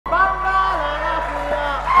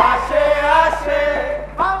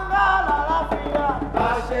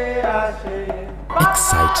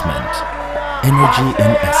excitement, energy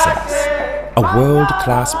in essence, a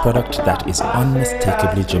world-class product that is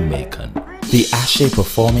unmistakably Jamaican. The Ashe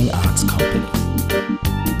Performing Arts Company.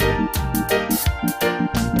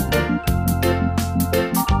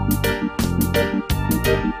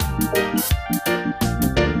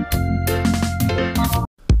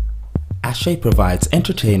 Ashe provides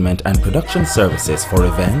entertainment and production services for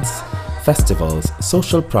events, festivals,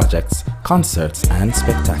 social projects, concerts and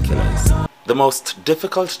spectaculars. The most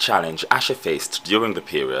difficult challenge Ashe faced during the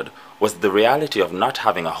period was the reality of not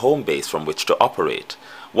having a home base from which to operate.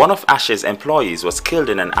 One of Ashe's employees was killed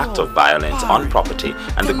in an act of violence on property,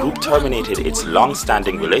 and the group terminated its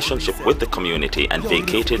long-standing relationship with the community and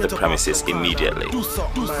vacated the premises immediately.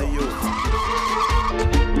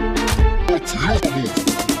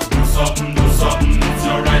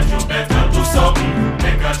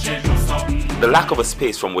 The lack of a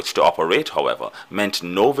space from which to operate, however, meant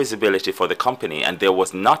no visibility for the company, and there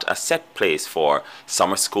was not a set place for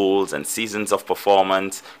summer schools and seasons of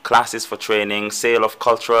performance, classes for training, sale of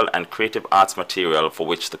cultural and creative arts material for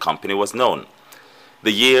which the company was known.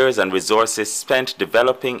 The years and resources spent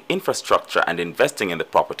developing infrastructure and investing in the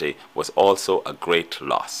property was also a great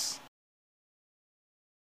loss.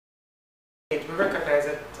 We recognize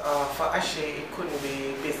that for Ashe it couldn't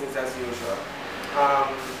be business as usual.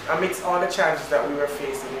 Amidst all the challenges that we were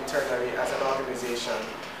facing internally as an organization,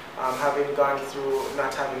 having gone through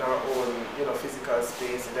not having our own physical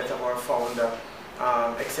space, the death of our founder,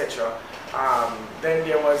 etc., then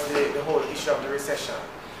there was the whole issue of the recession.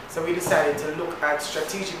 So we decided to look at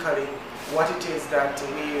strategically what it is that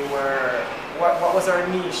we were, what was our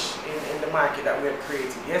niche in the market that we had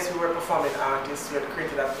created. Yes, we were performing artists, we had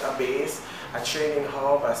created a base, a training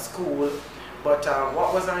hub, a school, but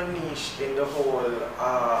what was our niche in the whole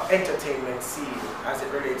entertainment scene as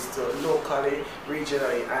it relates to locally,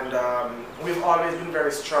 regionally, and we've always been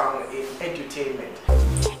very strong in edutainment.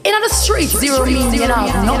 In the streets, zero mean, you know.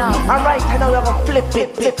 Alright, I know I'm flip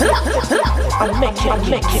it. I'll make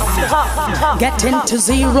it. Get into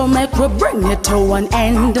zero, make we bring it to an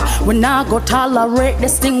end. We not go tolerate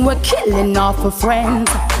this thing, we're killing off our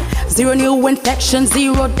friends. Zero new infection,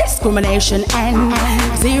 zero discrimination, and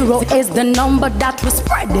zero is the number that we're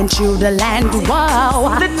spreading through the land.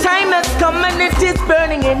 Wow. The time has come and it is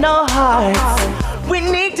burning in our hearts. We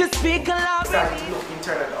need to speak aloud. We started to look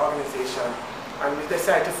internal at the organization, and we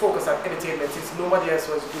decided to focus on entertainment since nobody else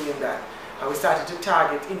was doing that. And we started to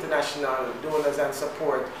target international donors and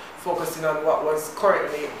support, focusing on what was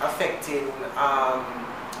currently affecting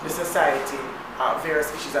the society, various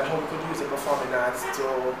issues, and how we could use the performing arts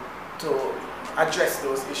to address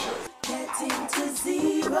those issues. Getting to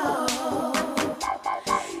zero.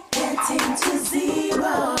 Getting to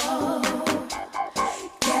zero.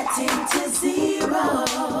 Getting to zero.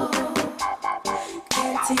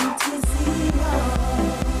 Getting to zero.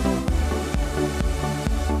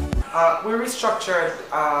 We restructured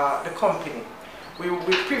the company.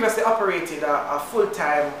 We previously operated a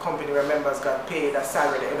full-time company where members got paid a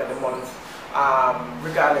salary at the end of the month,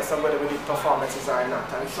 regardless of whether we did performances or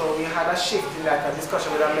not. And so we had a shift in that, a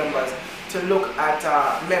discussion with our members to look at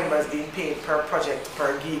members being paid per project,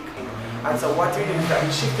 per gig. And so what we did is that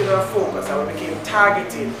we shifted our focus and we became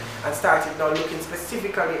targeted and started now looking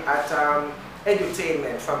specifically at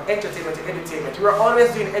edutainment, from entertainment to edutainment. We were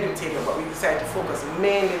always doing edutainment, but we decided to focus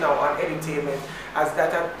mainly now on edutainment, as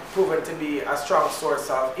that had proven to be a strong source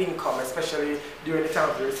of income, especially during the time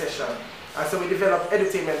of the recession. And so we developed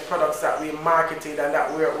edutainment products that we marketed and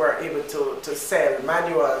that we were able to sell,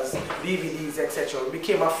 manuals, DVDs, etc. We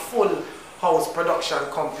became a full house production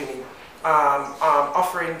company,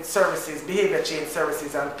 offering services, behavior change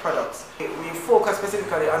services and products. We focus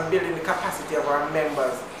specifically on building the capacity of our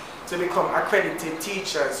members to become accredited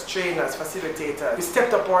teachers, trainers, facilitators. We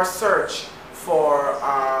stepped up our search for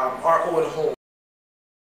our own home.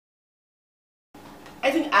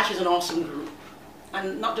 I think Ashe is an awesome group.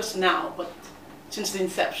 And not just now, but since the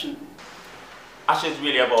inception. Ashe is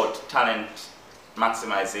really about talent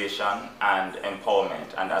maximization and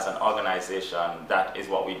empowerment, and as an organization, that is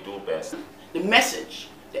what we do best. The message,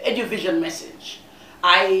 the EduVision message,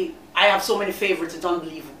 I have so many favorites, it's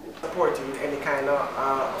unbelievable. Supporting with any kind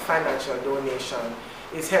of financial donation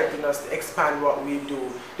is helping us to expand what we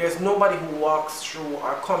do. There's nobody who walks through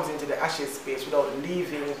or comes into the Ashe space without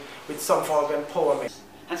leaving with some form of empowerment.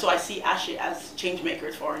 And so I see Ashe as change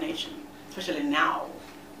makers for our nation, especially now,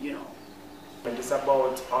 you know. And it's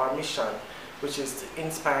about our mission, which is to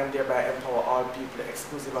inspire and thereby empower all people,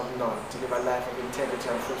 exclusive of none, to live a life of integrity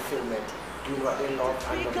and fulfillment, doing what they love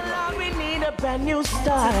and loving what they do. We need a brand new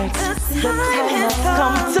start. The time has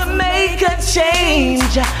come to make a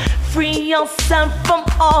change. Free yourself from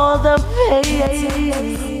all the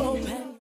pain.